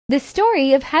The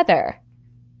story of Heather.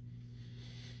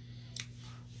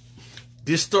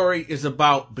 This story is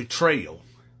about betrayal.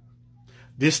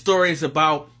 This story is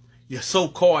about your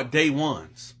so-called day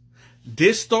ones.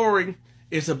 This story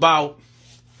is about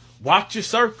watch your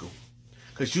circle.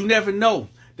 Because you never know,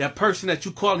 that person that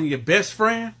you calling your best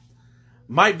friend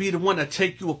might be the one that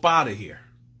take you up out of here.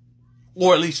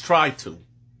 Or at least try to.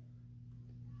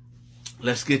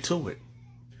 Let's get to it.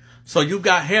 So you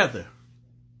got Heather.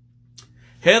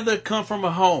 Heather come from a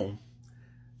home,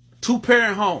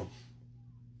 2-parent home,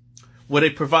 where they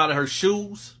provided her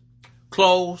shoes,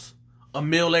 clothes, a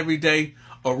meal every day,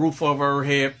 a roof over her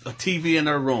head, a TV in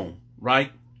her room,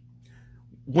 right?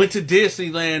 Went to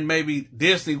Disneyland, maybe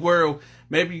Disney World,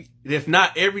 maybe if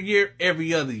not every year,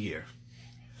 every other year.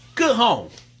 Good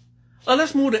home.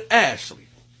 Let's move to Ashley.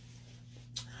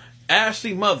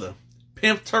 Ashley's mother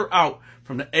pimped her out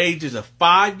from the ages of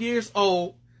 5 years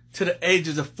old to the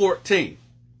ages of 14.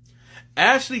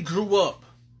 Ashley grew up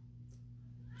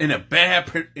in a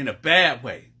bad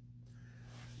way.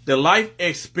 The life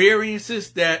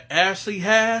experiences that Ashley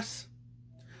has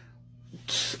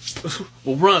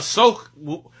will run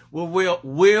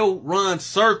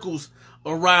circles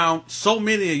around so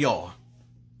many of y'all.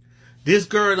 This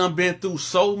girl done been through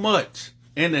so much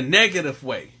in a negative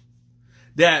way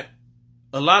that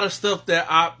a lot of stuff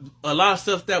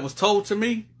that was told to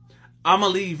me, I'ma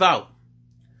leave out.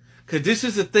 Cause this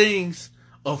is the things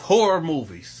of horror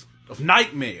movies, of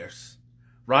nightmares,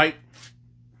 right?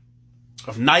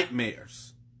 Of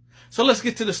nightmares. So let's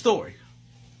get to the story.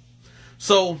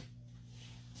 So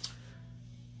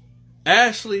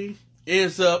Ashley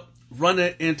ends up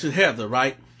running into Heather,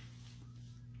 right?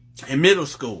 In middle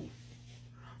school.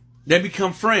 They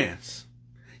become friends.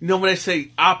 You know when they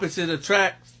say opposite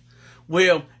attracts?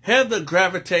 Well, Heather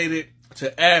gravitated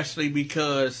to Ashley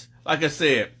because, like I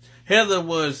said,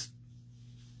 Heather's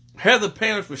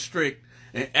parents were strict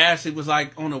and Ashley was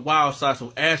like on the wild side,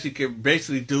 so Ashley could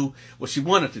basically do what she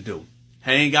wanted to do.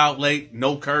 Hang out late,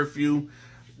 no curfew,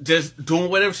 just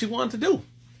doing whatever she wanted to do.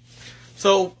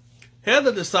 So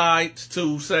Heather decides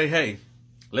to say, hey,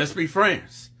 let's be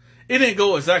friends. It didn't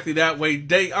go exactly that way.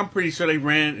 I'm pretty sure they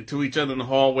ran into each other in the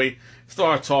hallway,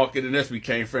 started talking, and just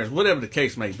became friends, whatever the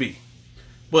case may be.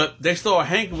 But they started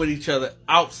hanging with each other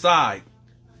outside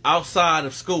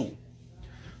of school.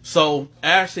 So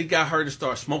Ashley got her to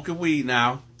start smoking weed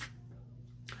now,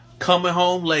 coming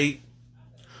home late.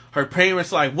 Her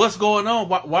parents like, what's going on?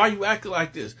 Why are you acting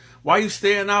like this? Why are you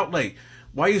staying out late?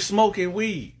 Why are you smoking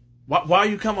weed? Why are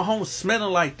you coming home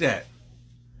smelling like that?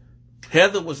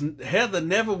 Heather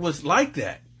never was like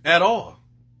that at all.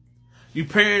 You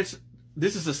parents,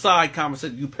 this is a side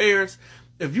conversation. You parents,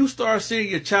 if you start seeing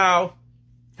your child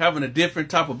having a different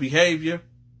type of behavior,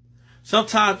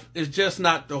 sometimes it's just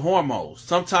not the hormones.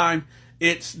 Sometimes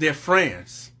it's their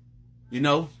friends, you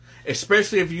know,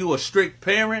 especially if you're a strict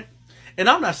parent. And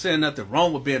I'm not saying nothing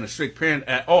wrong with being a strict parent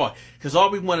at all, because all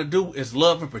we want to do is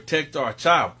love and protect our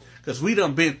child, because we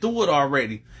done been through it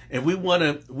already. And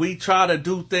we try to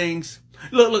do things.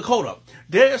 Look, hold up.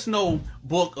 There's no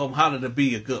book on how to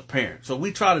be a good parent. So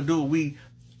we try to do, we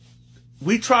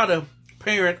try to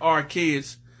parent our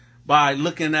kids by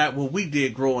looking at what we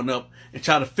did growing up and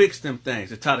try to fix them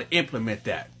things and try to implement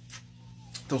that.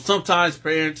 So sometimes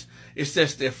parents, it's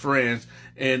just their friends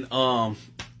and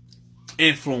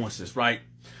influences, right?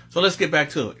 So let's get back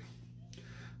to it.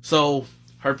 So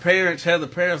Heather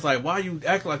parents like, why you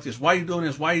acting like this? Why you doing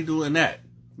this? Why you doing that?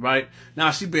 Right?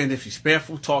 Now she being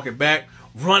disrespectful, talking back,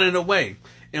 running away.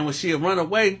 And when she'll run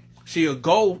away, she'll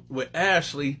go with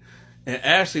Ashley, and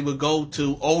Ashley would go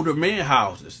to older men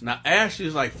houses. Now Ashley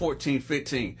is like 14,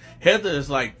 15. Heather is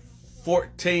like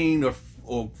 14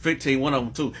 or 15, one of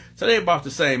them too. So they're about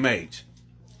the same age.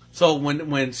 So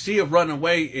when she'll run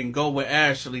away and go with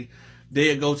Ashley,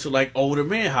 they'll go to like older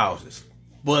men houses.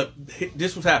 But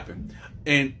this was happening.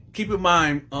 And keep in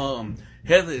mind,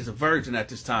 Heather is a virgin at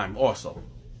this time also.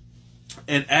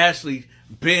 And Ashley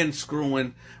been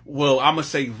screwing, well, I'm going to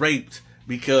say raped,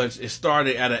 because it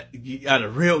started at a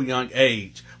real young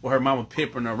age where her mama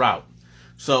pimping her out.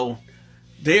 So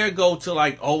they'll go to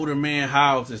like older men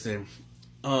houses, and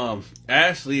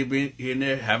Ashley be in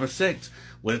there having sex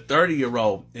with a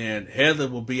 30-year-old, and Heather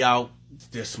will be out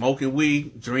just smoking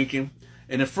weed, drinking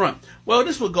in the front. Well,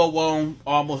 this would go on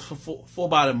almost for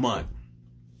about a month.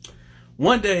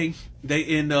 One day, they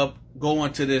end up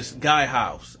going to this guy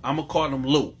house. I'm going to call him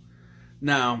Lou.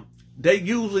 Now, they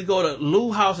usually go to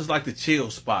Lou house is like the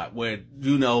chill spot where,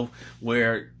 you know,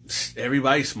 where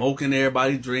everybody's smoking,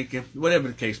 everybody drinking, whatever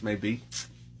the case may be.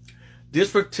 This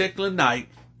particular night,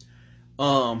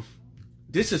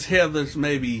 this is Heather's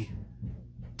maybe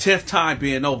 10th time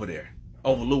being over there,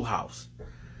 over Lou house.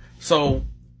 So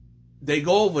they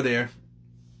go over there.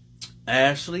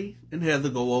 Ashley and Heather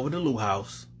go over to Lou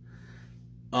house.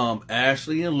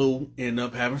 Ashley and Lou end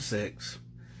up having sex.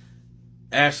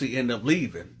 Ashley end up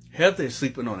leaving. Heather is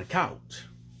sleeping on the couch.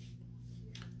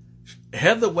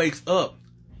 Heather wakes up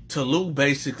to Lou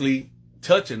basically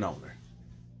touching on her.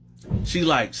 She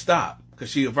like, stop,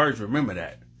 because she a virgin, remember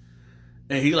that.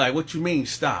 And he like, what you mean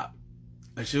stop?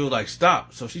 And she was like,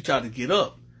 stop. So she tried to get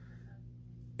up.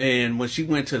 And when she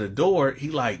went to the door, he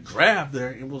like grabbed her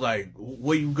and was like,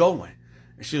 where you going?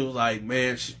 And she was like,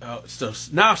 man, so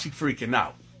now she freaking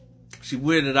out. She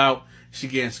weirded out. She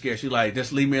getting scared. She like,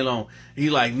 just leave me alone. And he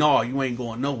like, no, you ain't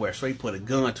going nowhere. So he put a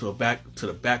gun to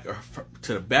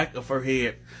the back of her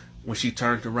head when she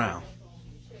turned around.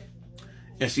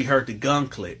 And she heard the gun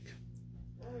click.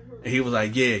 And he was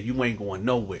like, yeah, you ain't going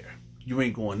nowhere. You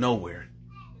ain't going nowhere.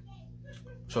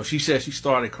 So she said she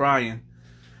started crying.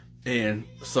 And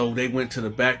so they went to the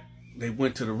back. They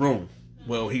went to the room.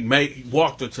 Well, he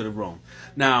walked her to the room.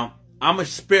 Now, I'm going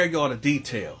to spare y'all the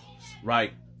details,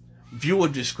 right? Viewer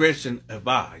discretion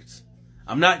advised.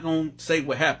 I'm not going to say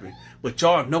what happened, but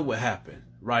y'all know what happened,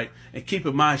 right? And keep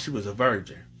in mind, she was a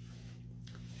virgin.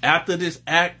 After this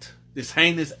act, this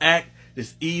heinous act,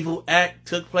 this evil act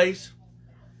took place,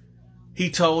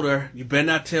 he told her, you better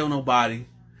not tell nobody,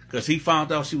 because he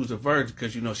found out she was a virgin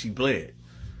because, you know, she bled.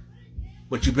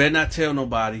 But you better not tell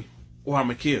nobody or I'm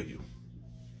going to kill you.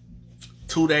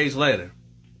 2 days later,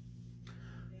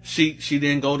 she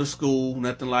didn't go to school,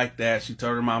 nothing like that. She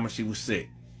told her mama she was sick.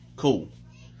 Cool.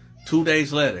 2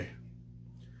 days later,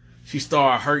 she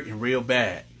started hurting real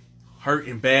bad.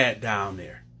 Hurting bad down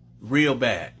there. Real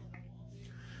bad.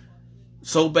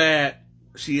 So bad,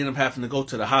 she ended up having to go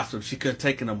to the hospital. She couldn't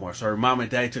take it no more. So her mom and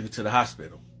daddy took her to the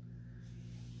hospital.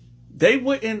 They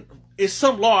wouldn't... It's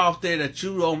some law out there that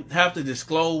you don't have to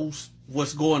disclose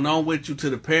what's going on with you to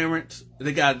the parents.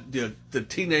 They got the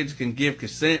teenagers can give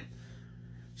consent.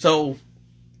 So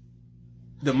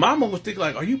the mama was thinking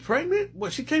like, are you pregnant?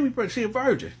 Well, she can't be pregnant. She a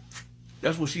virgin.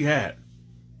 That's what she had.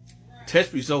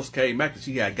 Test results came back that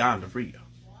she had gonorrhea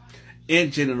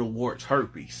and genital warts,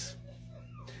 herpes.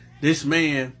 This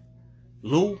man,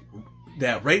 Lou,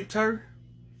 that raped her,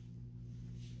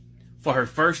 for her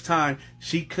first time,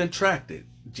 she contracted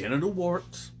genital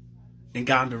warts and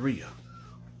gonorrhea.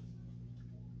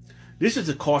 This is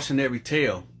a cautionary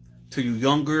tale to you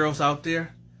young girls out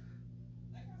there,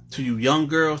 to you young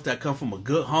girls that come from a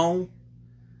good home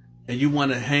and you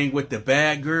want to hang with the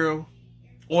bad girl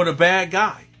or the bad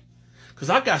guy. Because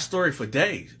I got stories for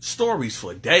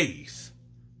days.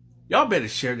 Y'all better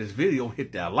share this video and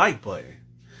hit that like button.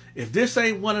 If this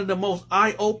ain't one of the most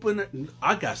eye-opener,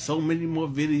 I got so many more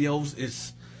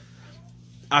videos.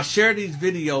 I share these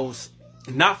videos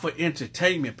not for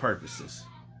entertainment purposes,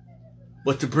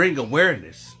 but to bring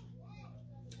awareness.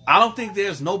 I don't think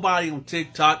there's nobody on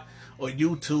TikTok or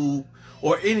YouTube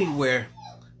or anywhere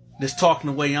that's talking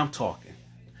the way I'm talking.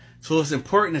 So it's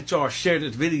important that y'all share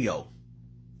this video,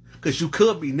 because you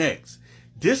could be next.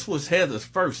 This was Heather's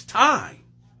first time.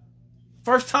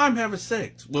 First time having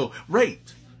sex. Well,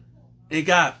 raped. And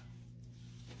got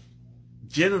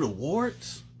genital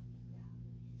warts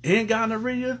and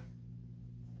gonorrhea.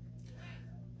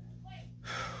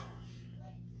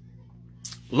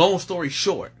 Long story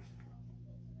short,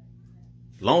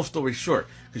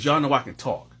 because y'all know I can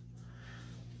talk.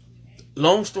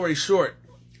 Long story short,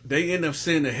 they end up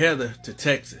sending Heather to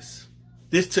Texas.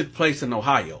 This took place in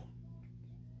Ohio.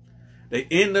 They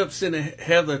end up sending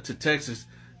Heather to Texas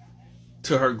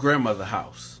to her grandmother's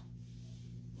house.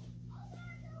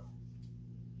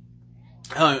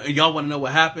 Y'all want to know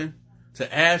what happened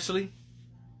to Ashley?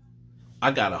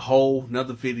 I got a whole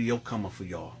nother video coming for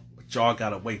y'all, but y'all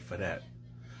gotta wait for that.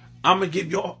 I'm gonna give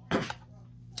y'all,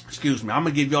 excuse me, I'm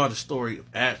gonna give y'all the story of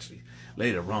Ashley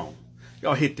later on.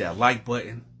 Y'all hit that like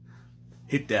button,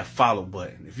 hit that follow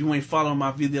button. If you ain't following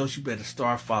my videos, you better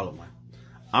start following.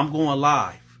 I'm going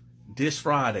live this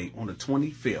Friday on the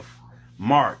 25th,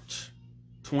 March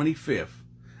 25th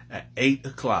at 8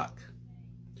 o'clock.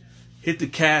 Hit the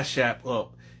Cash App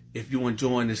up if you're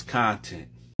enjoying this content.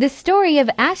 The story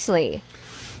of Ashley.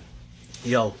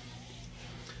 Yo,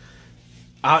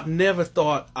 I never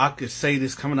thought I could say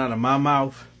this coming out of my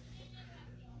mouth,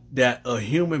 that a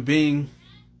human being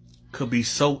could be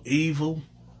so evil.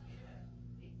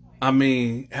 I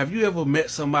mean, have you ever met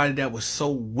somebody that was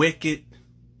so wicked,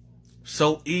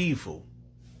 so evil,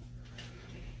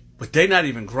 but they're not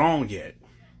even grown yet?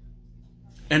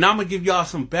 And I'm going to give y'all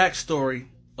some backstory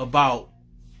about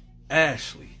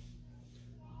Ashley.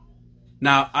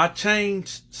 Now, I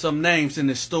changed some names in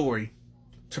this story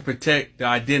to protect the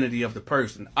identity of the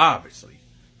person, obviously.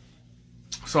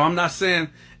 So I'm not saying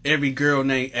every girl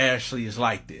named Ashley is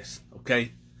like this,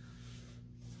 okay?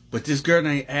 But this girl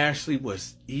named Ashley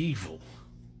was evil,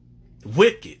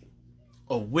 wicked,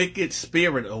 a wicked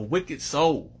spirit, a wicked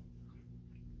soul.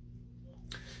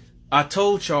 I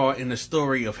told y'all in the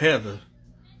story of Heather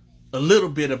a little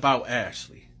bit about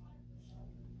Ashley.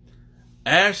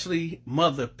 Ashley's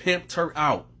mother pimped her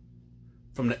out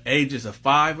from the ages of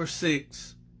 5 or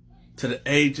 6 to the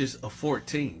ages of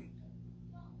 14.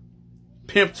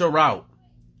 Pimped her out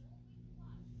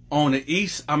on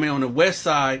the west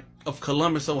side of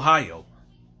Columbus, Ohio.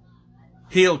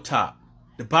 Hilltop,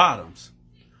 the Bottoms,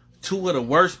 2 of the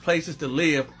worst places to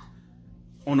live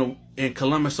in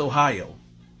Columbus, Ohio.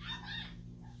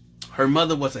 Her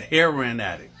mother was a heroin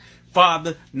addict.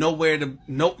 Father,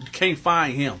 can't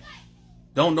find him.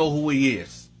 Don't know who he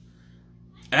is.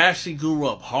 Ashley grew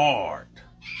up hard.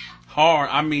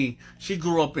 I mean, she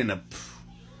grew up in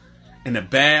a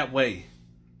bad way.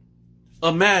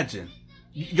 Imagine.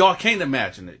 Y'all can't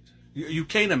imagine it. You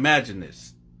can't imagine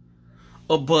this.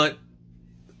 But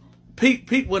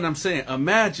peep what I'm saying.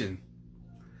 Imagine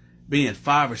being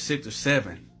 5 or 6 or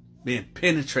 7, being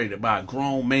penetrated by a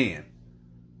grown man.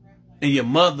 And your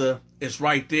mother is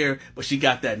right there, but she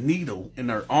got that needle in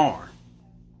her arm.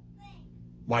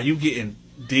 While you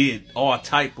did all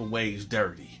type of ways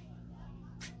dirty.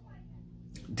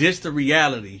 This the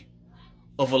reality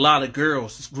of a lot of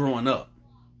girls growing up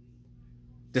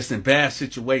that's in bad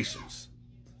situations.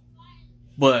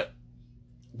 But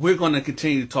we're going to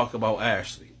continue to talk about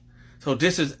Ashley. So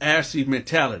this is Ashley's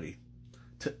mentality.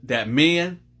 That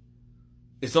men,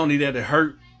 it's only there to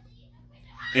hurt.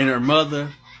 And her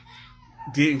mother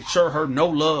didn't show her no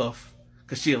love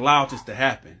because she allowed this to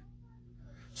happen.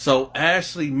 So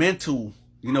Ashley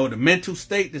the mental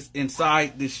state that's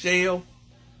inside this shell,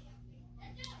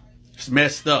 it's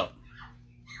messed up.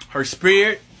 Her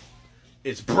spirit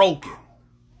is broken.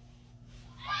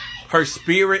 Her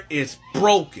spirit is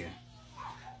broken.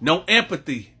 No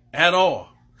empathy at all.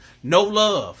 No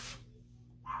love.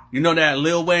 You know that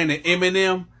Lil Wayne and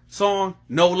Eminem song,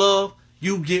 No Love?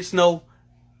 You gets no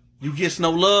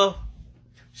love.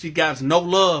 She got no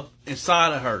love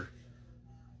inside of her.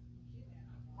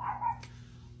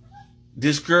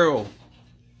 This girl,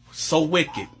 so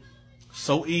wicked,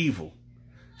 so evil.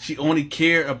 She only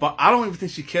cared about, I don't even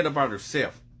think she cared about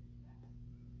herself.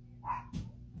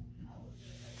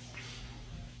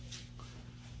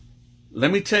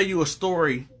 Let me tell you a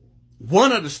story.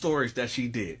 One of the stories that she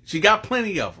did. She got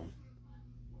plenty of them.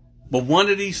 But one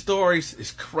of these stories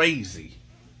is crazy.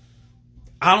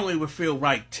 I don't even feel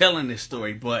right telling this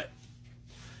story, but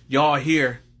y'all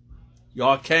here,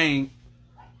 y'all came,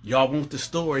 y'all want the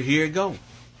story, here it go.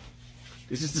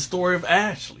 This is the story of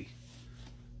Ashley.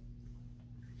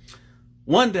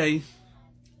 One day,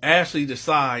 Ashley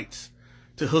decides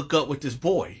to hook up with this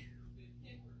boy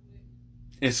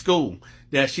in school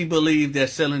that she believed they're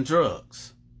selling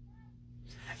drugs.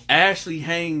 Ashley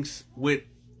hangs with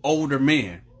older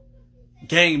men,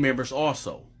 gang members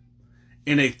also,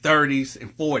 in their 30s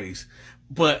and 40s.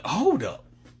 But hold up.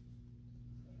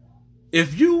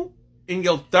 If you in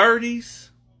your 30s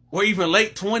or even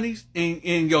late 20s,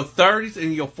 in your 30s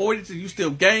and your 40s, and you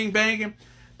still gang banging,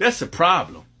 that's a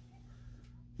problem.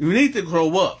 You need to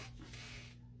grow up.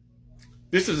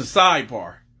 This is a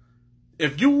sidebar.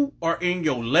 If you are in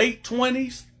your late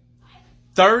 20s,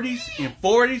 30s, and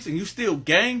 40s, and you still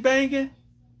gang banging,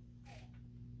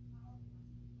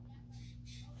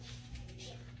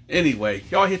 anyway,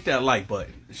 y'all hit that like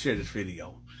button and share this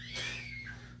video.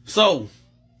 So,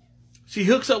 she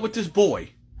hooks up with this boy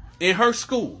in her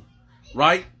school,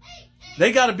 right?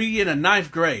 They got to be in the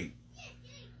 9th grade.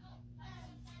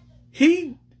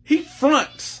 He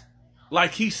fronts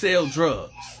like he sells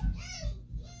drugs.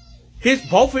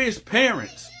 Both of his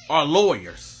parents are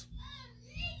lawyers.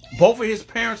 Both of his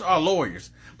parents are lawyers,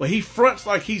 but he fronts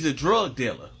like he's a drug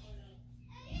dealer.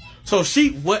 So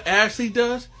what Ashley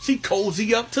does, she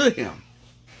cozy up to him.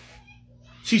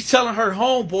 She's telling her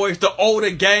homeboys, the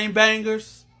older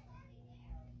gangbangers,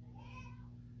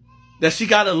 that she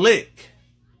got a lick.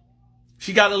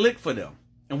 She got a lick for them.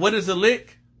 And what is a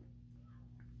lick?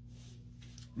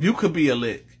 You could be a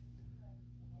lick.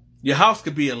 Your house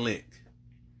could be a lick.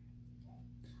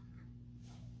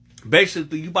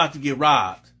 Basically, you about to get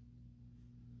robbed.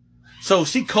 So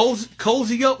she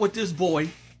cozy up with this boy,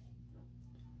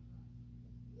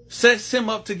 sets him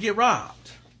up to get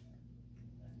robbed.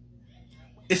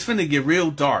 It's finna get real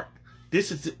dark.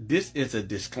 This is a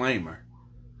disclaimer.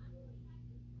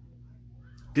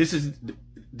 This is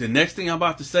the next thing I'm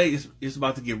about to say is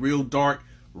about to get real dark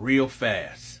real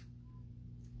fast.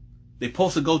 They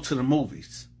supposed to go to the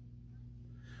movies.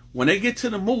 When they get to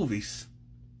the movies,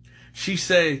 she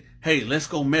say, hey, let's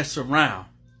go mess around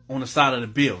on the side of the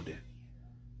building.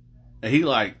 And he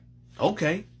like,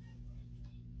 okay.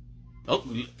 Oh,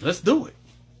 let's do it.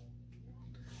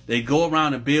 They go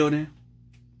around the building.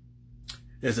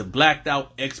 There's a blacked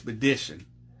out expedition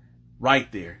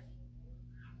right there.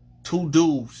 2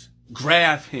 dudes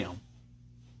grab him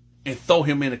and throw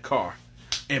him in the car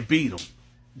and beat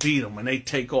him, and they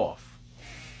take off.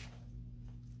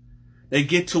 They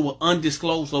get to an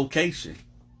undisclosed location.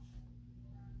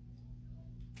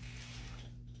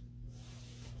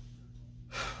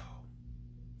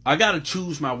 I got to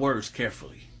choose my words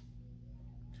carefully.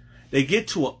 They get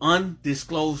to an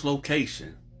undisclosed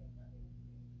location,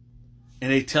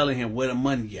 and they telling him where the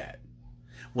money at,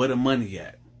 where the money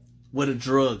at, where the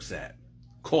drugs at.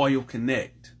 Call your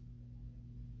connect.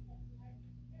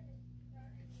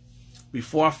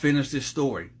 Before I finish this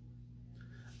story,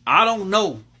 I don't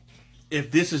know if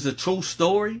this is a true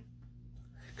story,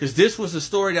 because this was a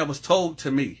story that was told to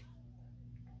me.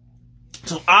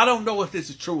 So I don't know if this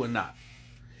is true or not.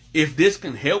 If this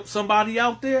can help somebody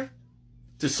out there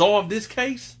to solve this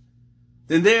case,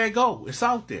 then there you go. It's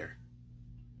out there.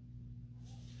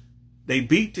 They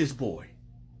beat this boy.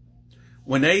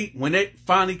 When it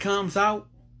finally comes out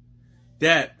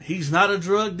that he's not a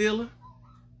drug dealer,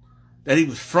 that he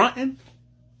was fronting,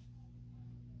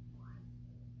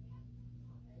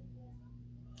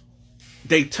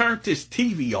 they turned his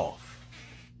TV off.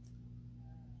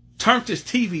 Turned his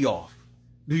TV off.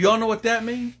 Do y'all know what that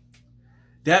means?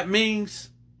 That means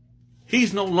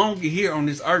he's no longer here on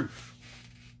this earth.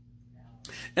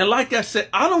 And like I said,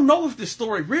 I don't know if this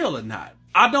story real or not.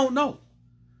 I don't know.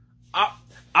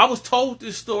 I was told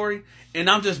this story, and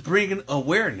I'm just bringing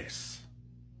awareness.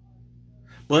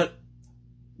 But,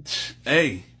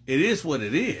 hey, it is what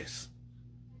it is.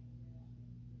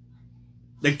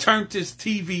 They turned his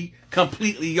TV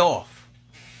completely off.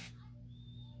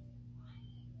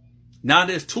 Now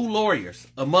there's 2 lawyers,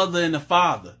 a mother and a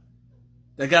father,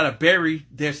 that got to bury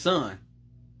their son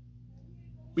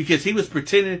because he was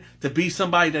pretending to be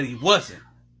somebody that he wasn't.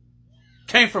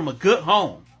 Came from a good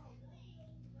home.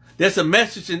 There's a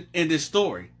message in this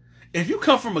story. If you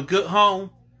come from a good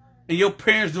home and your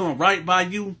parents doing right by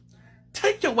you,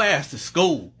 take your ass to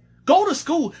school. Go to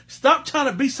school. Stop trying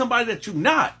to be somebody that you're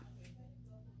not.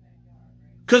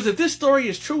 Because if this story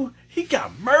is true, he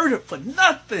got murdered for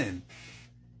nothing.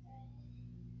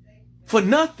 For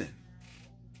nothing.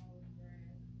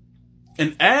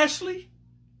 And Ashley,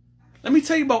 let me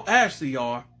tell you about Ashley,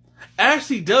 y'all.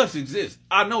 Ashley does exist.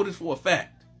 I know this for a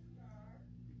fact.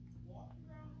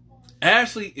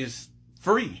 Ashley is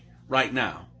free right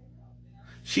now.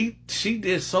 She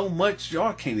did so much,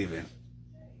 y'all can't even.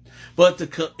 But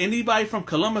anybody from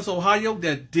Columbus, Ohio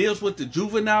that deals with the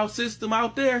juvenile system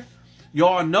out there,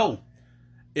 y'all know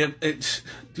if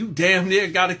you damn near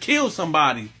got to kill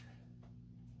somebody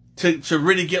to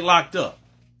really get locked up.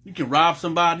 You can rob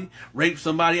somebody, rape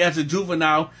somebody as a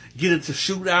juvenile, get into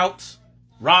shootouts,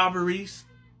 robberies.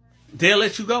 They'll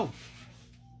let you go.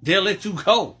 They'll let you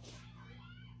go.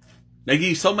 They give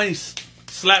you so many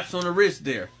slaps on the wrist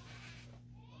there.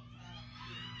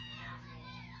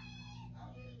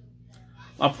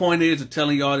 My point is, of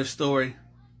telling y'all this story,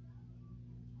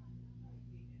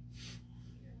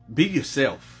 be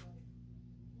yourself.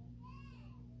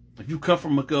 If you come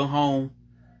from a good home,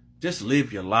 just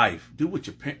live your life. Do what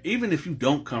your parents, even if you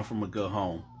don't come from a good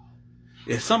home.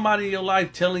 If somebody in your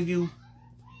life telling you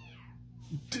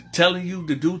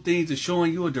to do things and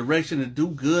showing you a direction to do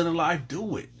good in life,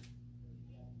 do it.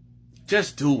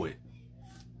 Just do it.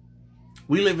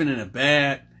 We living in a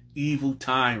bad, evil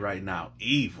time right now.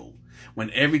 Evil.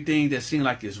 When everything that seems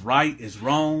like is right is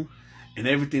wrong, and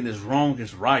everything that's wrong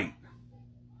is right.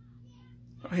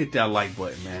 Hit that like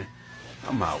button, man.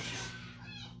 I'm out.